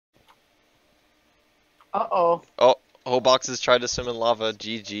Uh-oh. Oh, whole boxes tried to swim in lava.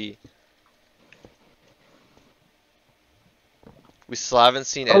 GG. We still haven't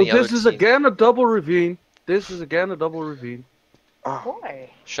seen Oh, any other this is team. again a double ravine. This is again a double ravine. Boy.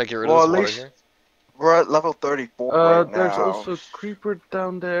 Should I get rid Well, of at this water least here? we're at level 34 right There's now. also a creeper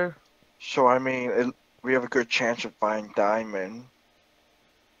down there. So, I mean, we have a good chance of finding diamond.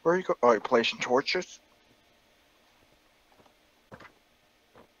 Where are you go? Oh, you're placing torches?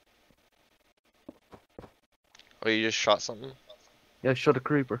 Oh, you just shot something? Yeah, shot a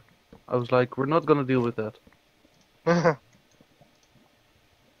creeper. I was like, we're not gonna deal with that.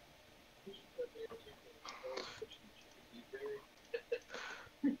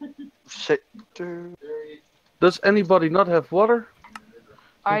 Sit, dude. Does anybody not have water?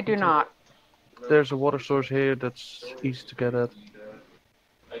 I do not. There's a water source here that's easy to get at.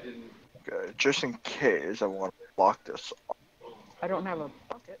 Okay, just in case I want to block this. I don't have a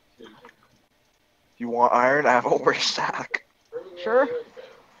bucket. You want iron? I have over a stack. Sure.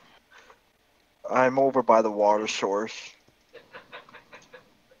 I'm over by the water source.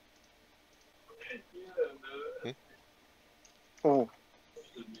 Oh,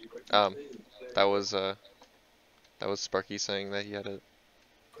 That was Sparky saying that he had it.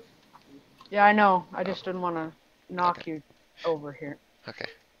 Yeah, I know. I just didn't want to knock you over here. Okay.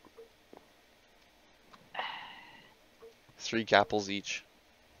 3 gapples each.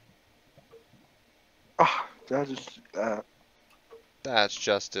 ah, that is That's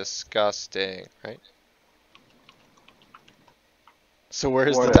just disgusting, right? So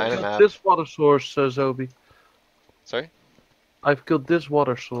where's the What dynamap? This water source, Zoby. Sorry? I've killed this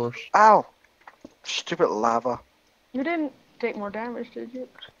water source. Ow! Stupid lava. You didn't take more damage, did you?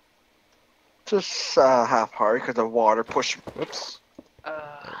 Just half hard because the water pushed. Whoops. Uh,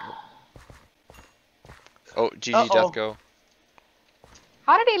 Oh, GG Uh-oh. deathgo.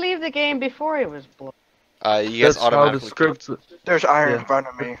 how did he leave the game before he was blown? You guys That's how the automatically script. There's iron Yeah, in front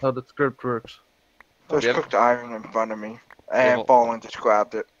of me. that's how the script works. There's We have- cooked iron in front of me. have And Ballin just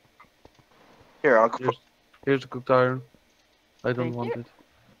grabbed it. Here, I'll go. Here's a cooked iron. I don't Thank want you. it.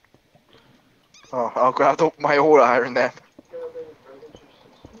 Oh, I'll grab my old iron then.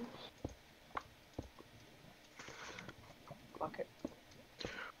 Bucket.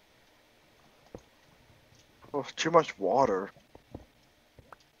 Oh, too much water.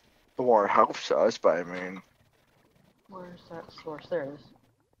 The water helps us, but I mean, Where's that source? There it is.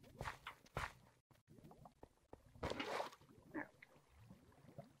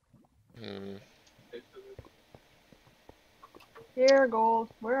 Hmm. Here, gold.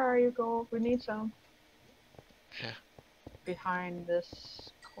 Where are you, gold? We need some. Yeah. Behind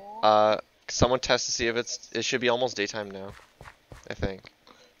this coal. Someone test to see if it should be almost daytime now. I think.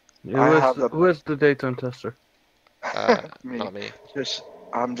 Who is the daytime tester? me. Not me.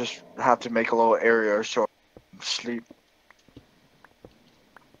 I'm just have to make a little area so I can sleep.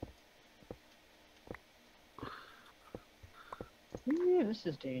 Ooh, this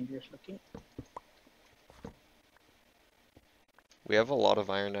is dangerous looking. We have a lot of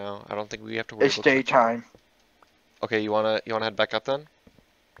iron now. I don't think we have to worry It's about. daytime. Okay, you wanna head back up then?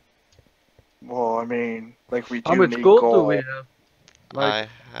 Well, I mean, like we How do much need gold gold. do we have? Like,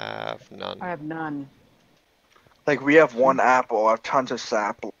 I have none. I have none. Like we have one apple. I have tons of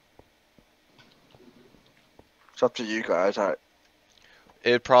sapling. It's up to you guys.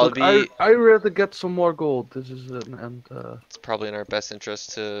 It'd probably look, be. I rather get some more gold. This is It's probably in our best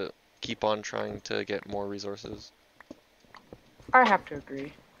interest to keep on trying to get more resources. I have to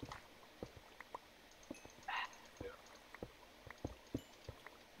agree.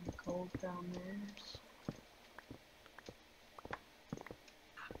 Gold down there.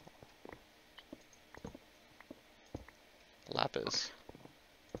 Lapis.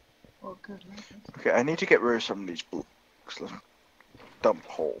 Oh, good. Okay, I need to get rid of some of these blocks. Let's dump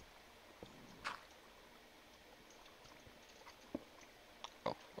hole.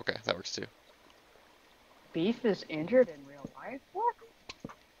 Oh, okay, that works too. Beef is injured in real life? What?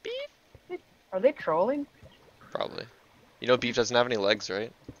 Beef? Are they trolling? Probably. You know, beef doesn't have any legs,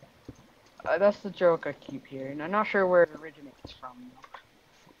 right? That's the joke I keep hearing. I'm not sure where it originates from.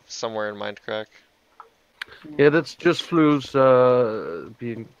 Somewhere in Mindcrack. yeah, that's just Flu's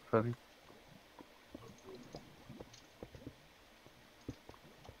being funny.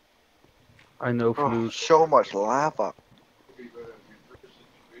 I know Oh, Flu's. so much lava.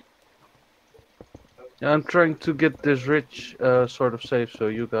 Yeah, I'm trying to get this rich sort of safe so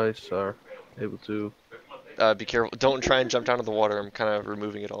you guys are able to. Be careful. Don't try and jump down to the water. I'm kind of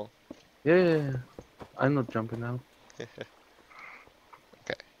removing it all. Yeah, I'm not jumping out.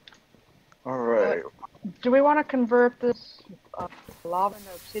 Okay. Alright. Do we want to convert this lava into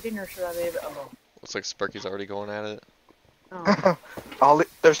obsidian, or should I leave it alone? Looks like Sparky's already going at it. Oh,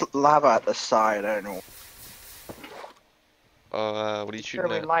 There's lava at the side. I don't know. What are you sure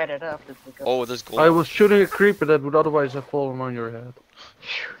shooting we at? light it up as we go. Oh, there's gold. I was shooting a creeper that would otherwise have fallen on your head.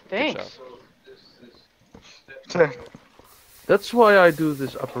 Thanks. That's why I do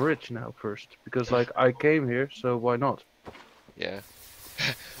this upper ridge now first, because like I came here, so why not? Yeah.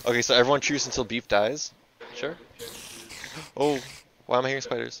 Okay, so everyone choose until beef dies. Sure. Oh, why am I hearing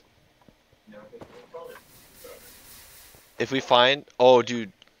spiders? If we find, oh,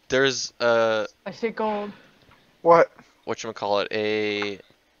 dude, there's I see gold. What? whatchamacallit, a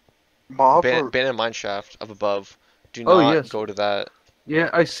Mob? or- abandoned mine shaft up above. Do Oh, not yes. go to that. Yeah,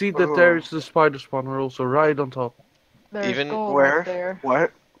 I see that Oh. there is the spider spawner also right on top. There's Even- gold Where? up there.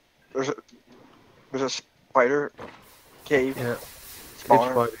 What? There's a spider cave. Yeah.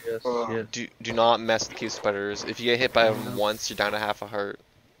 Spawner. It's spider, yes, Ugh. yes. Do not mess with cave spiders. If you get hit by them once, you're down to half a heart.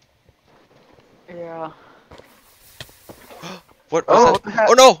 Yeah. What Oh, was what the that? heck?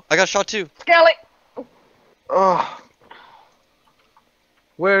 Oh no! I got shot too. Skelly! Ugh.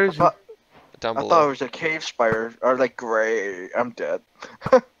 Where I is he? thought, Down I below. thought it was a cave spider. Or like gray. I'm dead.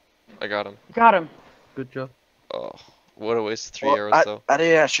 I got him. Got him. Good job. Oh, what a waste of 3 Well, arrows though. I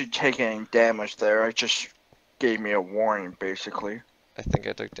didn't actually take any damage there. It just gave me a warning, basically. I think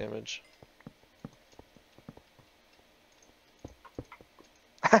I took damage.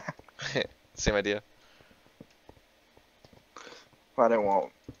 Same idea. But I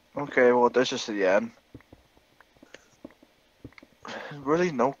won't. Okay, well, this is the end.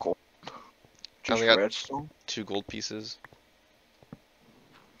 Really, no gold. Just only got- redstone. 2 gold pieces.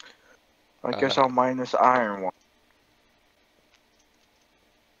 I guess I'll mine this iron one.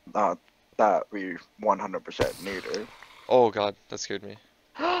 Not that we 100% need it. Oh god, that scared me.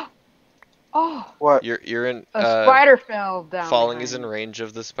 Oh, What? You're in. a spider fell down. Falling behind is in me. range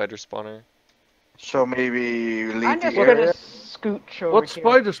of the spider spawner. So maybe leave I'm the just area? gonna scooch over What here.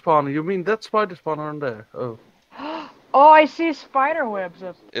 spider spawner? You mean that spider spawner on there? Oh. Oh, I see spider webs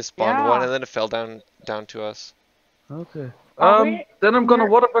up. It spawned one Yeah. and then it fell down to us. Okay. Are we Then I'm gonna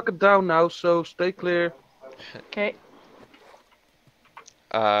near- water bucket down now, so stay clear. Okay.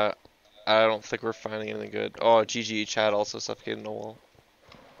 I don't think we're finding anything good. Oh, GG, Chad also suffocated in the wall.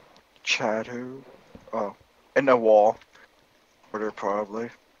 Chad who? Oh. In the wall. Or probably.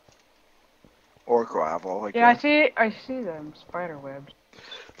 Or gravel, I Yeah, I guess. see them spider webs.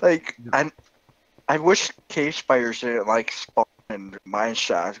 Like, I wish cave spiders didn't like spawn in mine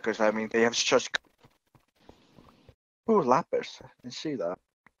shafts because I mean they have such. Ooh, lapis! I didn't see that.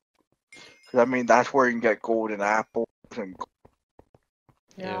 'Cause, I mean that's where you can get golden apples and.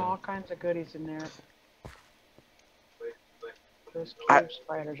 Yeah, Yeah. all kinds of goodies in there. Those I- cave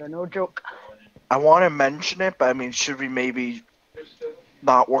spiders are no joke. I want to mention it, but I mean, should we maybe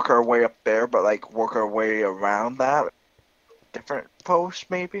not work our way up there, but like work our way around that? Different posts,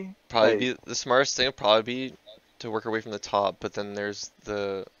 maybe. Probably Like, be the smartest thing. Would probably be to work our way from the top, but then there's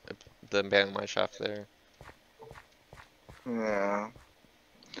the abandoned mine shaft there. Yeah.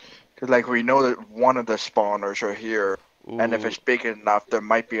 Cause like we know that one of the spawners are here, and if Ooh, it's big enough, there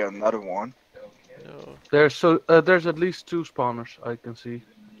might be another one. no. There's at least 2 spawners I can see.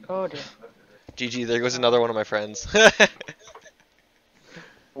 Oh dear. GG, there goes another one of my friends.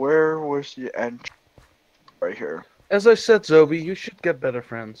 Where was the end? Right here. As I said, Zoby, you should get better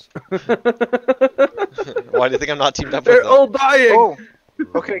friends. Why do you think I'm not teamed up with They're them? all dying. Oh,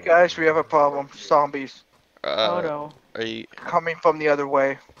 okay, guys, we have a problem. Zombies Oh no. Are you? coming from the other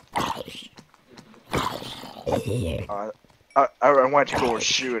way. I went to go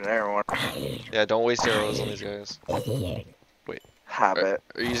shoot everyone. Yeah, don't waste arrows on these guys. Habit.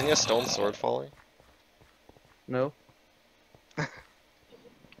 Are you using a stone sword falling? No.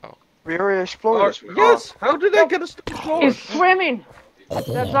 We already explored this. Yes. How did I get a stone sword? He's swimming.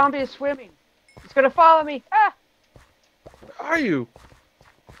 That zombie is swimming. He's gonna follow me. Ah! Where are you?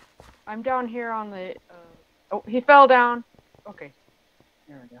 I'm down here on the. Oh, he fell down. Okay.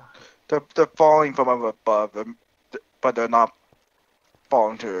 There we go. They're falling from up above, but they're not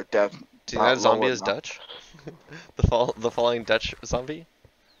falling to their death. Do you know that Not zombie lower is enough. Dutch? the falling Dutch zombie?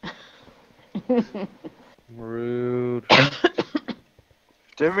 Rude.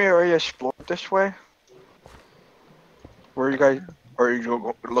 Didn't we already explore this way? Where are you guys? Or are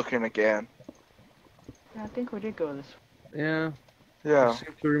you looking again? Yeah, I think we did go this way. Yeah. I Yeah.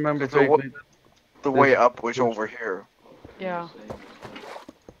 seem to remember It's a wa- vaguely. The way up was over here. Yeah.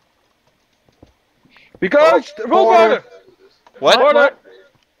 Because roll border. border. What? Border.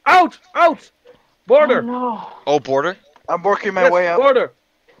 Out. Out. Border. Oh no. Oh, border? I'm working my Yes, way up. border.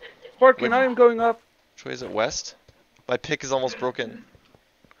 Sparky, Which- I am going up. Which way is it? West? My pick is almost broken.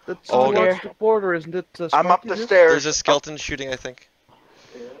 That's Oh, towards God. the border, isn't it? I'm up Sparky, the this? stairs. There's a skeleton shooting, I think.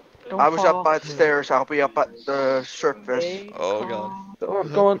 Don't I was fall. up by the stairs. I'll be up at the surface. Stay Oh, God. calm. Go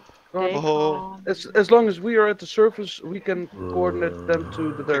on, go on. Go Stay on. Oh. calm. As long as we are at the surface, we can coordinate them to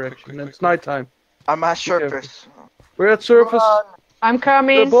the Quick, direction. quick, It's quick. nighttime. I'm at careful. surface. We're at surface. Run. I'm The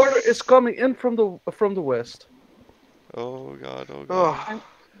coming. border is coming in from the west. Oh, God, oh, God. Ugh. I'm-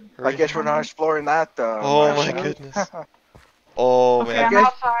 I Hurry. guess we're not exploring that. Oh, my Marshall. goodness. Oh, Okay, man. I'm guess-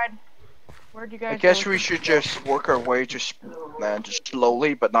 outside. Where'd you guys I guess go? we should just work our way just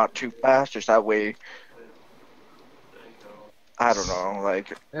slowly, but not too fast. Just that way. I don't know.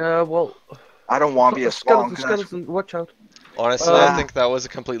 Like Yeah, well, I don't want to be a skeleton, spawn. skeleton, watch out. Honestly, I Um, think that was a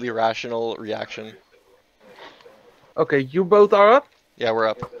completely rational reaction. Okay, you both are up. Yeah, we're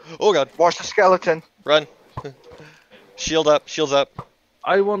up. Oh, God. Watch the skeleton. Run. Shield up, shields up.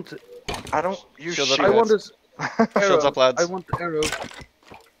 I want, I don't use Shields up, I want guys. this arrow. Shields up, lads. I want the arrow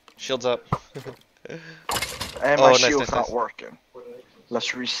Shields up. And Oh, my nice, shield's nice, not nice. working.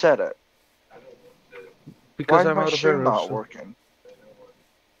 Let's reset it. because Why is I'm my out of shield arrows. not so- working?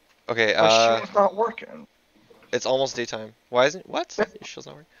 Okay, My shield's not working. it's almost daytime. Why isn't what? Your shield's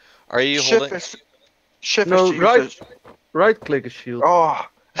not working. Are you Shift holding? is shift No, is to right. use this. Right click a shield. Oh,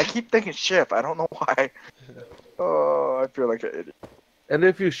 I keep thinking shift. I don't know why. Oh, I feel like an idiot. And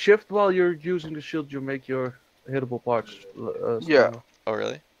if you shift while you're using the shield, you make your hittable parts. Yeah. smaller. Oh,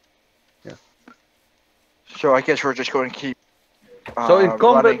 really? So I guess we're just going to keep. So in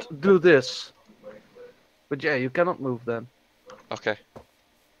combat, running. do this. But yeah, you cannot move then. Okay.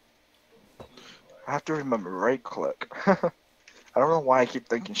 I have to remember right click. I don't know why I keep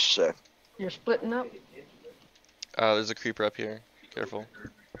thinking shift. You're splitting up. There's a creeper up here. Careful.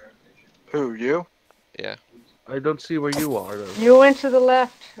 Who, you? Yeah. I don't see where you are though. You went to the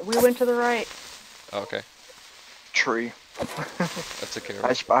left. We went to the right. Oh, okay. Tree. That's okay.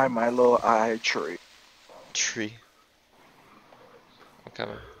 I spy my little eye tree. Tree. I'm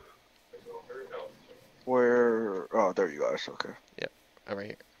coming. Where? Oh, there you guys. Okay. I'm right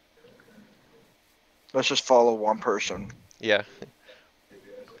here. Let's just follow one person. Yeah.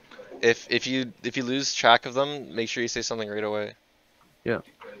 If you lose track of them, make sure you say something right away. A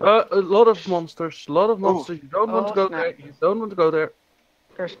lot of monsters. A lot of monsters. You don't want to Oh, go snap. there. You don't want to go there.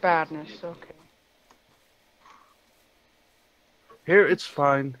 There's badness. Okay. Here it's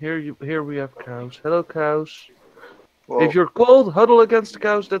fine. Here we have cows. Hello cows. Well, If you're cold, huddle against the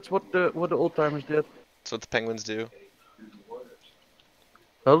cows. That's what the old timers did. That's what the penguins do.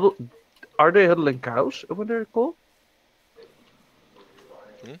 Huddle. Are they huddling cows when they're cold?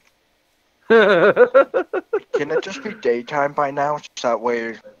 Hmm? can it just be daytime by now? So that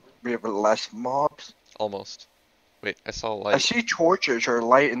way we have less mobs. Almost. Wait, I saw a I light. see torches or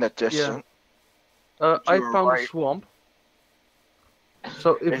light in the distance. I You were found a right. swamp.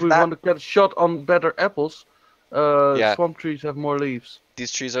 So if Is we that- want to get a shot on better apples, Yeah. swamp trees have more leaves.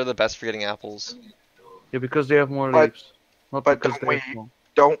 These trees are the best for getting apples. Yeah, because they have more But- leaves. Not but because don't they're we- small.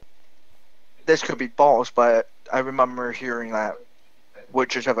 Don't. This could be false, but I remember hearing that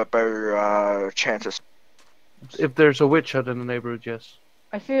witches have a better chance of. If there's a witch hut in the neighborhood, yes.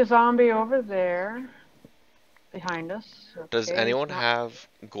 I see a zombie over there. Behind us. Does Okay, anyone it's not- have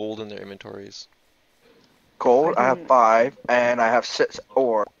gold in their inventories? Gold, I I have didn't- 5, and I have 6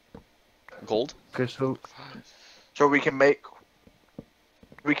 ore. Gold? Okay, so So we can make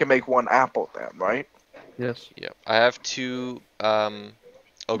one apple then, right? yes. Yep. I have 2.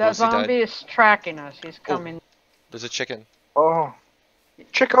 Oh, That Ghosi died. zombie is tracking us. He's coming. There's a chicken. Oh,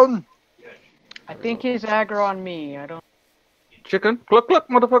 chicken! I think he's aggro on me. I don't. Chicken, cluck cluck,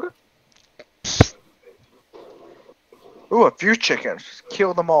 motherfucker. Ooh, a few chickens.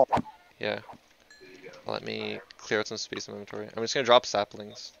 Kill them all. Yeah. Let me clear out some space in my inventory. I'm just gonna drop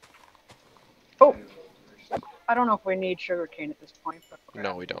saplings. Oh. I don't know if we need sugarcane at this point. But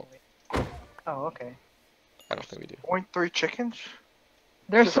No, we don't. Oh, okay. I don't think we do. 0.3 chickens?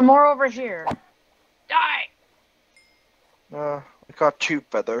 There's some more over here. Die! I got 2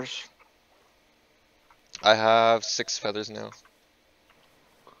 feathers. I have 6 feathers now.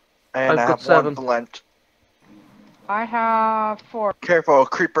 And I've I got have 7. 1 flint. I have 4. Careful, a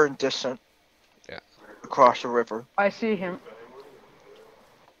creeper in distant. Yeah. Across the river. I see him.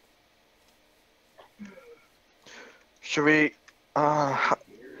 Should we, I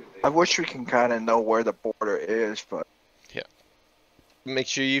wish we can kind of know where the border is, but Make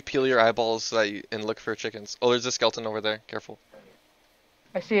sure you peel your eyeballs so that and look for chickens. Oh, there's a skeleton over there. Careful.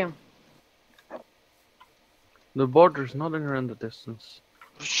 I see him. The border's not in the distance.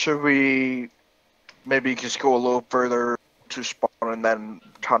 should we maybe just go a little further to spawn and then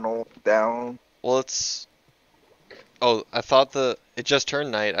tunnel down? Well, it's Oh, I thought it just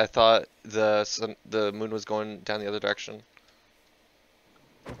turned night. I thought the moon was going down the other direction.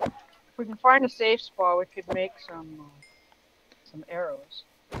 If we can find a safe spot, we could make some arrows.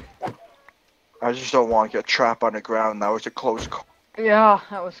 I just don't want to get trapped on the ground. That was a close call. Yeah,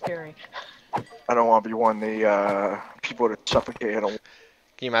 that was scary. I don't want to be one of the people that suffocate. Can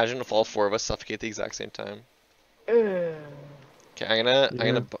you imagine if all 4 of us suffocate at the exact same time? Ugh. Okay, I'm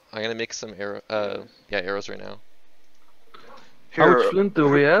gonna make some arrows right now. How much Here, flint do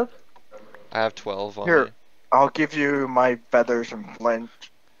we have? I have 12 on Here. me. I'll give you my feathers and flint.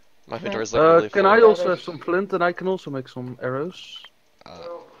 My inventory is like really Can full. I also have some flint, and I can also make some arrows?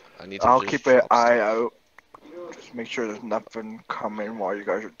 I need to I'll just keep an drop eye stuff. out. Just make sure there's nothing coming while you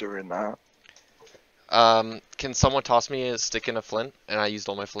guys are doing that. Can someone toss me a stick and a flint? And I used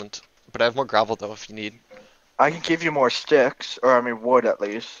all my flint. But I have more gravel though if you need. I can give you more sticks, or I mean wood at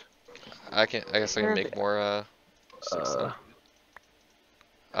least. I guess I can make more sticks then.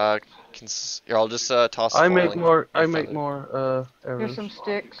 Here, I'll just toss. I make falling more. I and make feather. more Here's arrows. some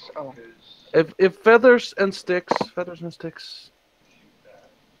sticks. Oh. If feathers and sticks,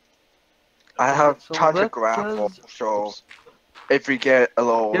 I have So tons of that gravel, says- so Oops. if we get a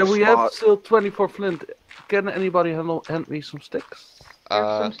little Yeah, we have spot, still 24 flint. Can anybody hand me some sticks? Here's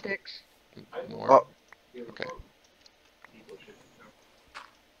some sticks. More. Oh. Okay.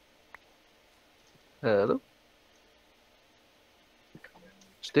 Hello.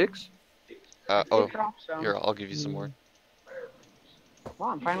 Sticks? Oh, Drop some. here, I'll give you some more. Wow,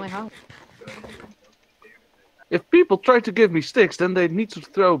 I'm finally hungry. If people try to give me sticks, then they need to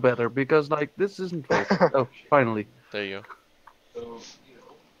throw better, because, like, this isn't fair. Oh, finally. There you go.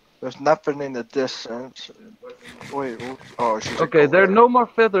 there's nothing in the distance. Wait, oh, she's a Okay, there are golem. no more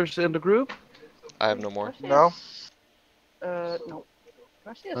feathers in the group. I have no more. No? No. Do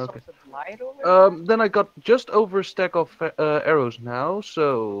I see a Okay. source of light over there? Then I got just over a stack of arrows now,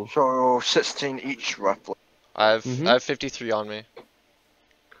 so... So 16 each roughly. I have Mhm. I have 53 on me.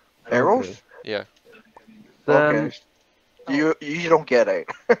 Arrows? Okay. Yeah. Then, Okay. You don't get it.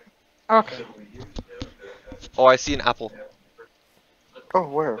 Okay. Oh, I see an apple Oh,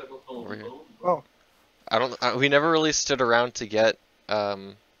 where? over here. Oh. We never really stood around to get.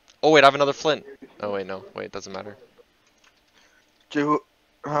 Oh wait, I have another flint. Oh wait, no, wait, it doesn't matter.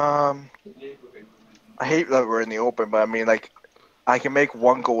 I hate that we're in the open, but I mean, like, I can make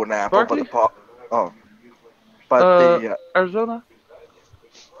one golden apple, but the Sparky? but Arizona?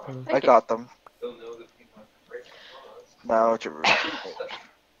 I got them. Now it's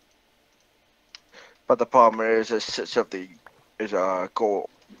but the problem is, it sits of the gold.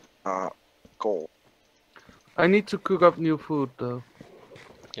 I need to cook up new food, though.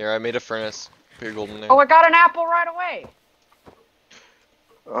 Here, I made a furnace. Put your gold in there. Oh, I got an apple right away.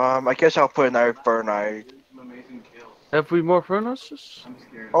 I guess I'll put another furnace. Have we more furnaces?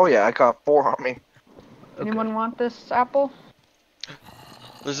 Oh yeah, I got 4 on me. Okay. Anyone want this apple?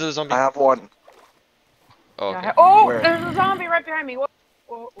 There's a zombie. I have 1. Oh, Yeah, okay. oh, Where? there's a zombie right behind me. Whoa,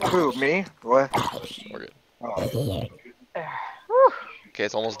 whoa, whoa. Who, me? What? We're good. Oh. There. Whew. Okay,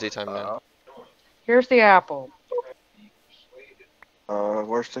 it's almost daytime now. Here's the apple.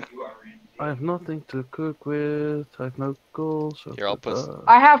 Where's the? I have nothing to cook with. I have no coal. So Here, I'll put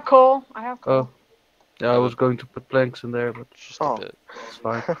I have coal. I have coal. Oh. Yeah, I was going to put planks in there, but just Oh. a bit. it's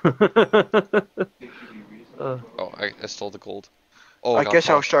fine. Oh, I stole the gold. Oh, I got guess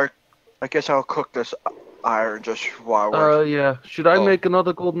caught. I'll start. I guess I'll cook this iron just while we're. Yeah. Should I Oh. make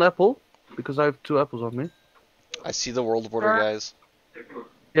another golden apple? Because I have 2 apples on me. I see the world border, guys.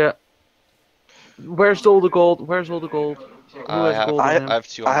 Where's all the gold? Where's all the gold? Who I has gold in I him? have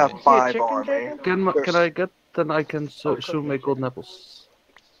 2 I on have me. See a 5 chicken, on me. Jacob? Can I get? Then I can soon make golden apples.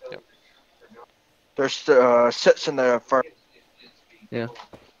 There's sits in the furnace.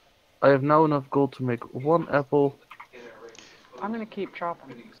 I have now enough gold to make 1 apple. I'm gonna keep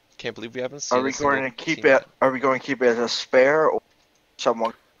chopping. Can't believe we haven't seen Are we a single going to keep team. it? Are we going to keep it as a spare or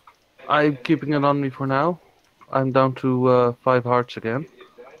someone? I'm keeping it on me for now. I'm down to 5 hearts again.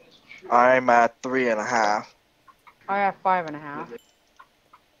 I'm at 3.5. I have 5.5.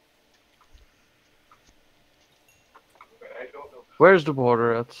 Where's the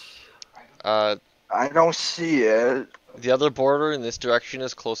border at? I don't see it. The other border in this direction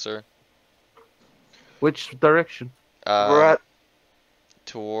is closer. Which direction? We're at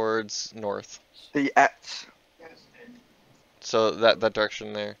Towards north. the X. So that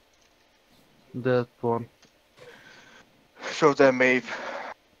direction there. That one. So then maybe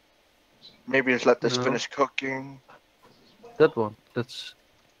just let this No. finish cooking. That one. That's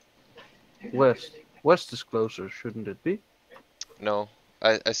west. West is closer, shouldn't it be? No,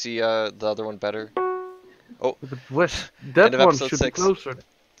 I see the other one better. Oh, But West, End that of one episode should 6. be closer.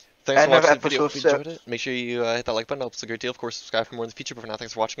 Thanks End for of watching the video. If you episode enjoyed it, make sure you hit that like button. It helps a great deal. Of course, subscribe for more in the future. But for now,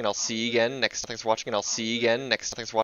 thanks for watching, and I'll see you again next. Thanks for watching, and I'll see you again next. Thanks for watching.